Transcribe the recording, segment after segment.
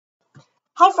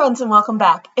Hi friends and welcome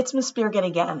back. It's Miss Birgit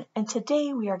again, and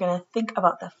today we are going to think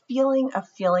about the feeling of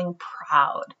feeling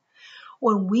proud.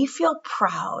 When we feel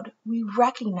proud, we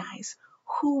recognize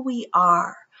who we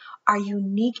are, our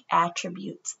unique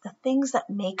attributes, the things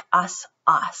that make us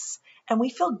us, and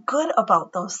we feel good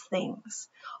about those things.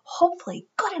 Hopefully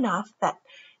good enough that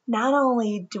not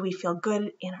only do we feel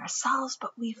good in ourselves, but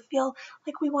we feel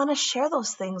like we want to share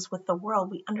those things with the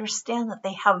world. We understand that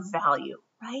they have value,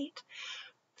 right?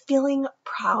 Feeling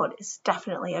proud is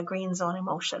definitely a green zone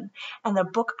emotion, and the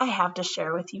book I have to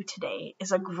share with you today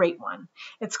is a great one.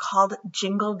 It's called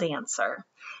Jingle Dancer.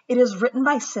 It is written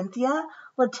by Cynthia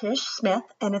Leitich Smith,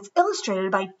 and it's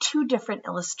illustrated by two different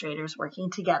illustrators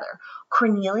working together,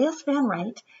 Cornelius van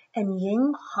Wright and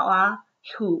Ying-Hwa.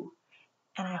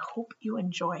 And I hope you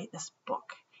enjoy this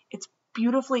book. It's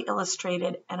beautifully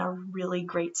illustrated and a really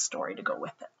great story to go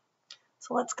with it.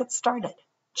 So let's get started.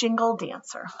 Jingle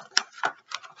Dancer.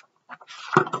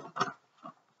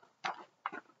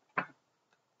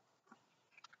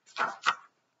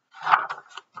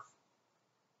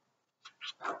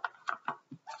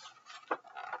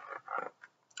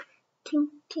 Tink,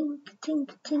 tink, tink,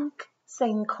 tink,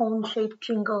 sang cone-shaped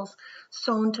jingles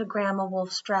sewn to Grandma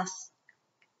Wolf's dress.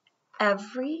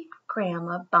 Every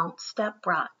Grandma bounce step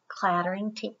brought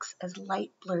clattering tinks as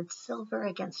light blurred silver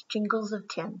against jingles of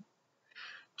tin.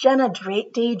 Jenna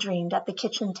daydreamed at the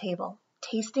kitchen table,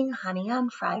 tasting honey on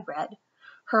fry bread,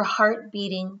 her heart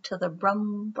beating to the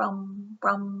brum, brum,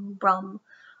 brum, brum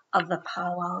of the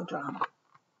powwow drum.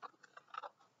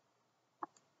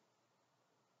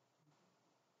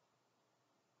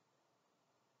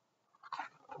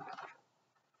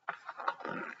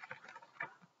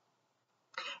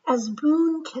 As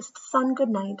Moon kissed Sun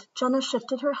goodnight, Jenna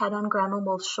shifted her head on Grandma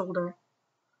Wolf's shoulder.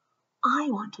 I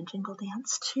want to jingle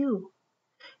dance, too.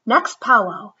 Next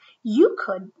powwow, you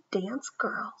could dance,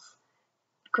 girls,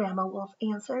 Grandma Wolf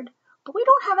answered, but we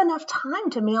don't have enough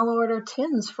time to mail order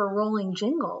tins for rolling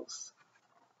jingles.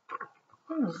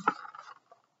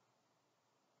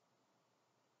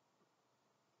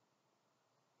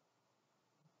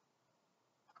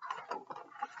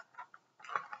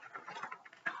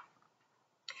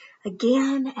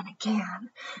 Again and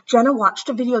again, Jenna watched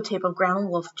a videotape of Grandma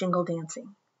Wolf jingle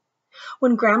dancing.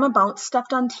 When Grandma Bounce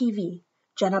stepped on TV,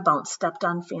 Jenna Bounce stepped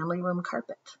on family room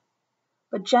carpet.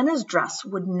 But Jenna's dress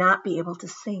would not be able to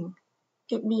sing.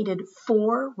 It needed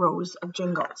 4 rows of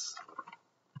jingles.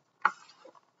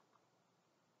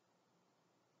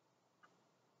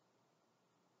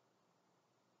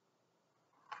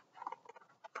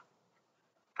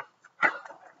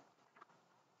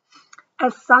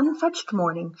 As sun fetched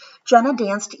morning, Jenna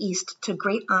danced east to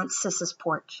Great Aunt Sis's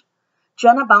porch.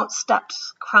 Jenna Bounce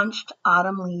steps crunched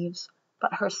autumn leaves,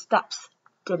 but her steps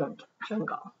didn't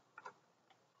jingle.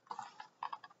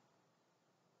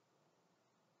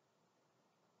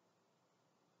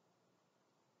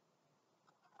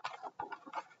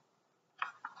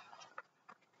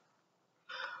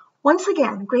 Once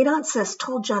again, Great Aunt Sis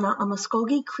told Jenna a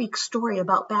Muscogee Creek story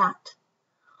about Bat.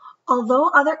 Although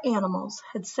other animals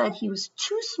had said he was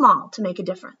too small to make a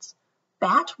difference,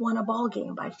 Bat won a ball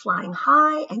game by flying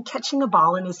high and catching a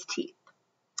ball in his teeth.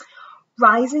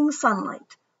 Rising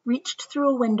sunlight reached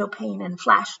through a window pane and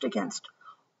flashed against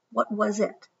what was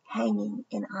it hanging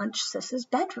in Aunt Sis's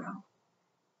bedroom?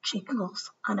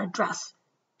 Jingles on a dress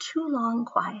too long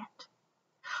quiet.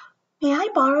 May I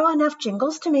borrow enough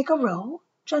jingles to make a row?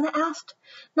 Jenna asked,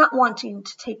 not wanting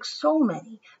to take so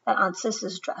many that Aunt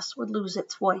Sis's dress would lose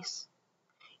its voice.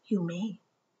 You may,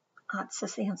 Aunt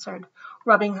Sis answered,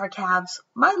 rubbing her calves.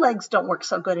 My legs don't work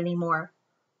so good anymore.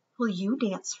 Will you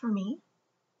dance for me?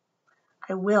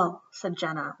 I will, said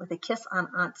Jenna, with a kiss on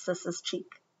Aunt Sis's cheek.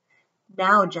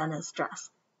 Now Jenna's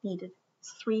dress needed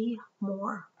 3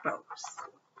 more rows.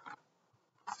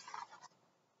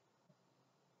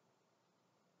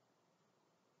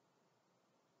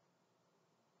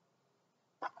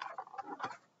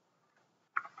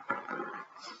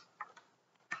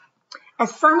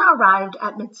 As Sun arrived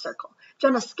at mid-circle,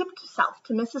 Jenna skipped south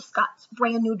to Mrs. Scott's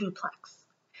brand-new duplex.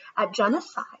 At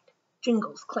Jenna's side,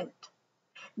 jingles clinked.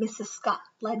 Mrs. Scott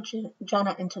led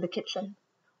Jenna into the kitchen.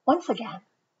 Once again,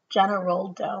 Jenna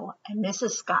rolled dough, and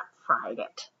Mrs. Scott fried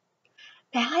it.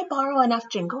 May I borrow enough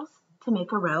jingles to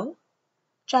make a row?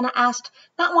 Jenna asked,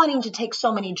 not wanting to take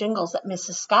so many jingles that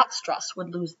Mrs. Scott's dress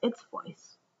would lose its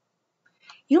voice.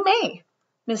 You may,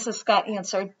 Mrs. Scott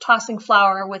answered, tossing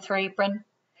flour with her apron.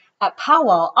 At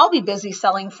powwow, I'll be busy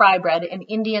selling fry bread and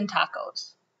Indian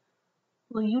tacos.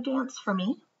 Will you dance for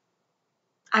me?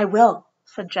 I will,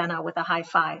 said Jenna with a high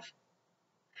five.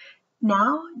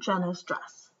 Now Jenna's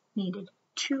dress needed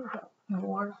 2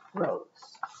 more rows.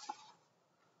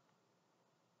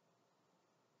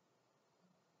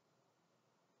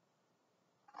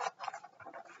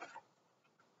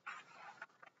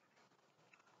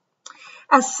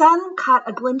 As Sen caught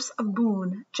a glimpse of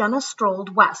moon, Jenna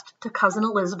strolled west to Cousin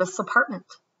Elizabeth's apartment.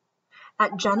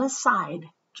 At Jenna's side,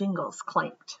 Jingles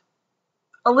clanked.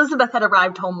 Elizabeth had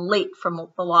arrived home late from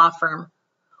the law firm.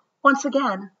 Once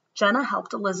again, Jenna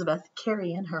helped Elizabeth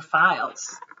carry in her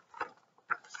files.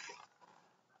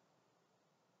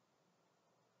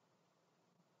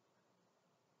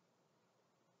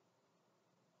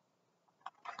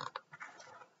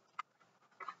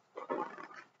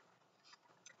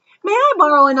 May I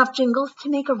borrow enough jingles to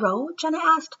make a row? Jenna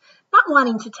asked, not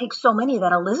wanting to take so many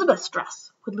that Elizabeth's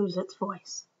dress would lose its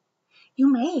voice.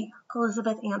 You may,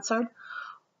 Elizabeth answered,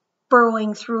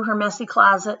 burrowing through her messy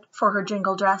closet for her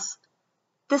jingle dress.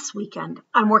 This weekend,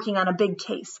 I'm working on a big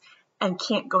case and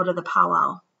can't go to the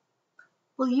powwow.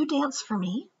 Will you dance for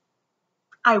me?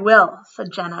 I will,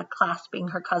 said Jenna, clasping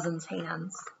her cousin's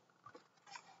hands.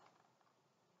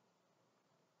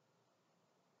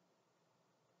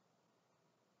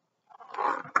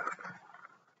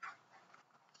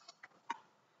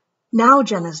 Now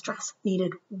Jenna's dress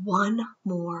needed one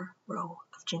more row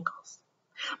of jingles,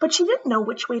 but she didn't know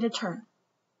which way to turn.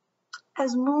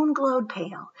 As moon glowed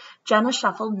pale, Jenna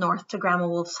shuffled north to Grandma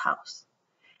Wolf's house.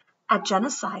 At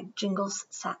Jenna's side, Jingles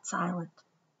sat silent.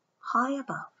 High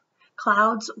above,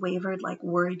 clouds wavered like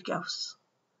worried ghosts.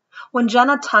 When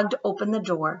Jenna tugged open the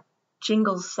door,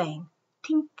 Jingles sang,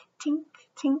 tink, tink,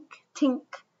 tink, tink.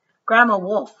 Grandma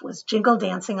Wolf was jingle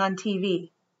dancing on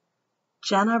TV.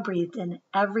 Jenna breathed in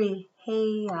every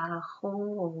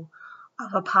hey-ah-ho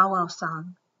of a powwow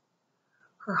song.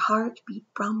 Her heart beat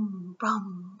brum,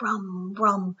 brum, brum,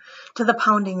 brum to the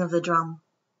pounding of the drum.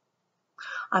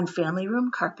 On family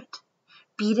room carpet,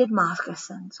 beaded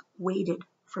moccasins waited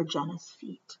for Jenna's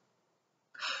feet.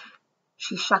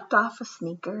 She shucked off a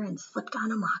sneaker and slipped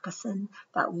on a moccasin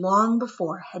that long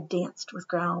before had danced with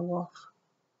Grandma Wolf.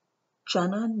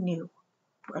 Jenna knew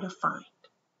where to find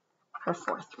her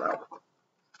fourth row.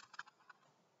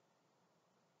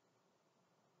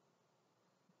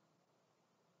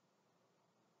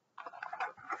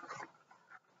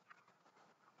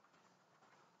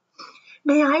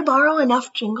 May I borrow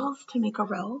enough jingles to make a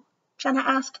row? Jenna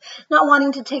asked, not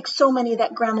wanting to take so many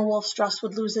that Grandma Wolf's dress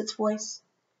would lose its voice.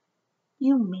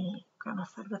 You may, Grandma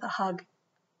said with a hug.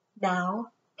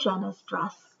 Now Jenna's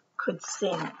dress could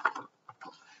sing.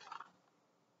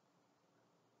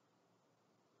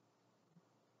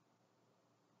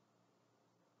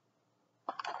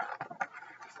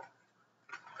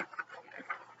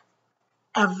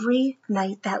 Every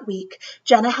night that week,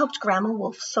 Jenna helped Grandma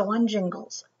Wolf sew on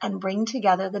jingles and bring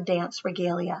together the dance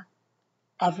regalia.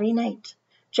 Every night,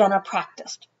 Jenna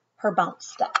practiced her bounce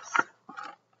steps.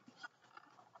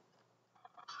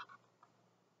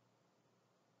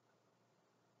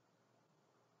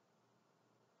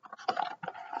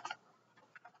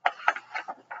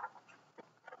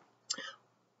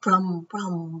 Brum,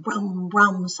 brum, brum,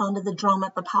 brum sounded the drum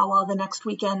at the powwow the next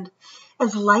weekend.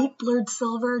 As light blurred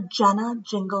silver, Jenna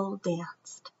jingle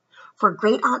danced. For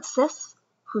Great Aunt Sis,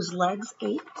 whose legs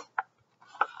ached,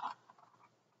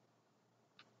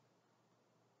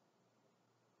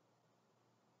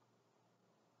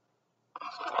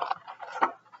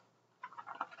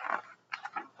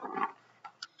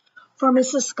 for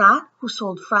Mrs. Scott, who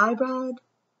sold fry bread,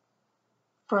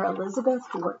 for Elizabeth,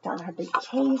 who worked on her big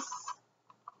case,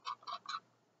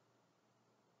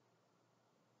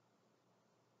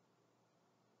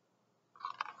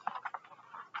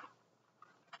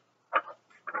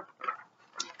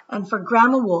 and for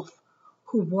Grandma Wolf,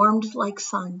 who warmed like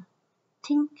sun.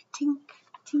 Tink, tink,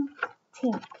 tink,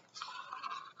 tink.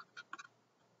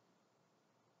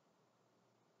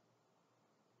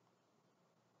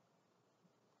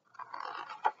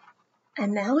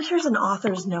 And now here's an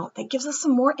author's note that gives us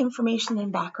some more information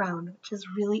and background, which is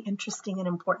really interesting and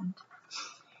important.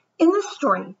 In this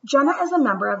story, Jenna is a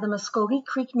member of the Muscogee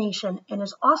Creek Nation and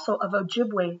is also of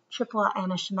Ojibwe, Chippewa,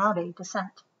 and Anishinaabe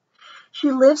descent. She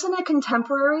lives in a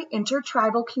contemporary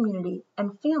intertribal community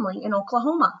and family in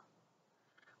Oklahoma.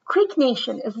 Creek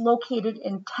Nation is located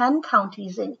in 10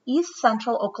 counties in east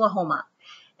central Oklahoma,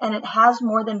 and it has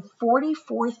more than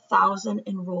 44,000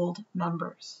 enrolled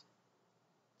members.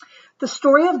 The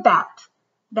story of Bat,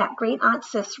 that Great Aunt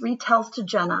Sis retells to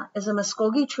Jenna, is a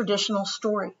Muscogee traditional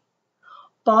story.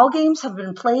 Ball games have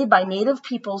been played by Native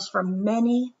peoples for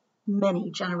many,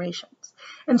 many generations,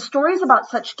 and stories about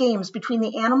such games between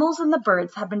the animals and the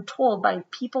birds have been told by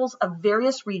peoples of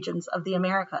various regions of the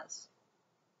Americas.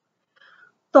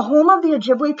 The home of the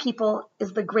Ojibwe people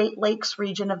is the Great Lakes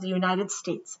region of the United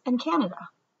States and Canada.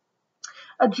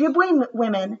 Ojibwe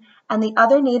women and the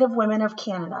other Native women of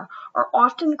Canada are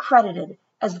often credited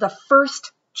as the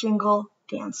first jingle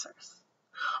dancers.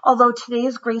 although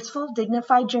today's graceful,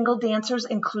 dignified jingle dancers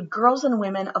include girls and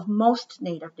women of most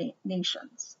Native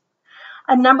nations.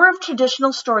 A number of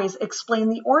traditional stories explain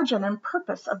the origin and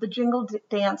purpose of the jingle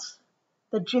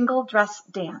dress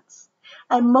dance,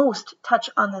 and most touch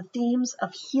on the themes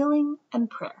of healing and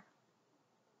prayer.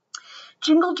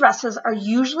 Jingle dresses are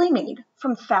usually made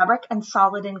from fabric and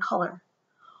solid in color.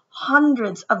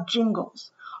 Hundreds of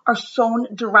jingles are sewn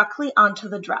directly onto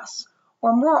the dress,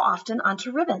 or more often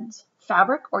onto ribbons,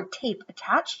 fabric, or tape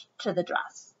attached to the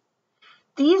dress.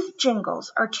 These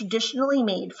jingles are traditionally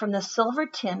made from the silver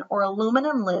tin or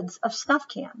aluminum lids of snuff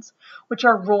cans, which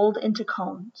are rolled into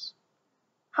cones.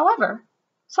 However,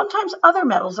 sometimes other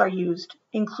metals are used,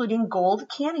 including gold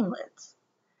canning lids.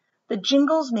 The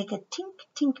jingles make a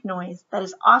tink-tink noise that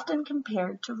is often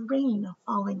compared to rain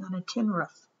falling on a tin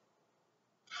roof.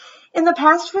 In the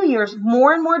past few years,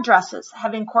 more and more dresses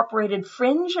have incorporated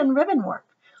fringe and ribbon work,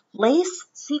 lace,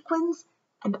 sequins,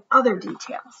 and other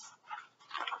details.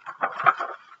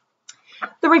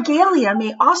 The regalia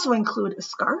may also include a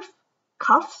scarf,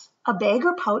 cuffs, a bag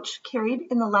or pouch carried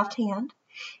in the left hand,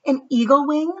 an eagle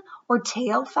wing or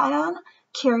tail fan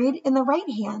carried in the right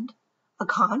hand, a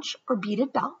conch or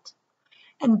beaded belt,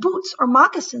 and boots or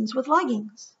moccasins with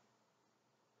leggings.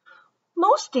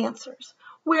 Most dancers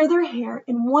wear their hair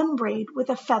in one braid with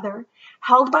a feather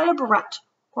held by a barrette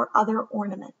or other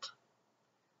ornament.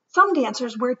 Some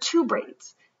dancers wear two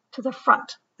braids to the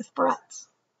front with barrettes.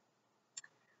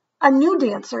 A new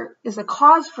dancer is a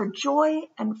cause for joy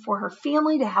and for her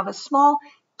family to have a small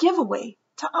giveaway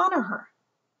to honor her.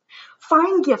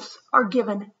 Fine gifts are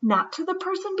given not to the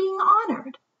person being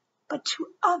honored, but to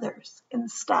others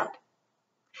instead.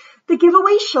 The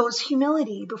giveaway shows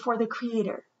humility before the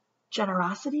Creator,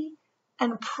 generosity,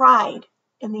 and pride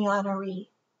in the honoree.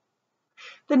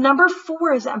 The number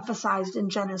 4 is emphasized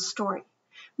in Jenna's story.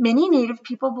 Many Native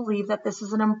people believe that this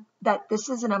is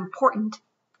an important,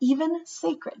 even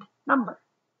sacred number,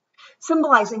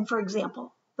 symbolizing, for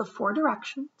example, the 4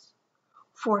 directions,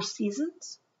 4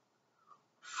 seasons,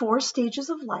 4 stages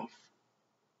of life,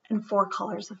 and 4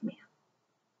 colors of man.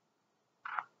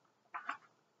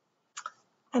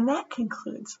 And that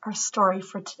concludes our story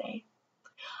for today.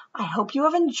 I hope you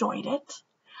have enjoyed it.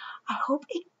 I hope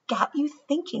it got you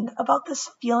thinking about this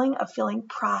feeling of feeling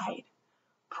pride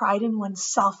in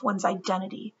oneself, one's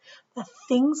identity, the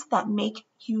things that make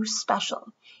you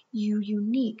special, you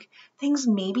unique, things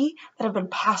maybe that have been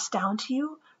passed down to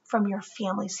you from your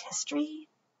family's history,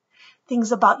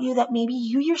 things about you that maybe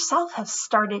you yourself have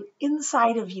started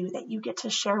inside of you that you get to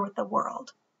share with the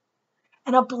world.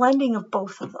 And a blending of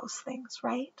both of those things,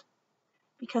 right?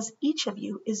 Because each of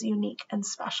you is unique and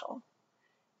special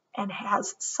and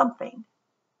has something,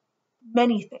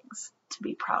 many things to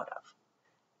be proud of.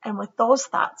 And with those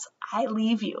thoughts, I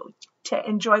leave you to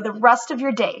enjoy the rest of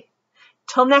your day.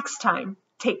 Till next time,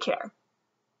 take care.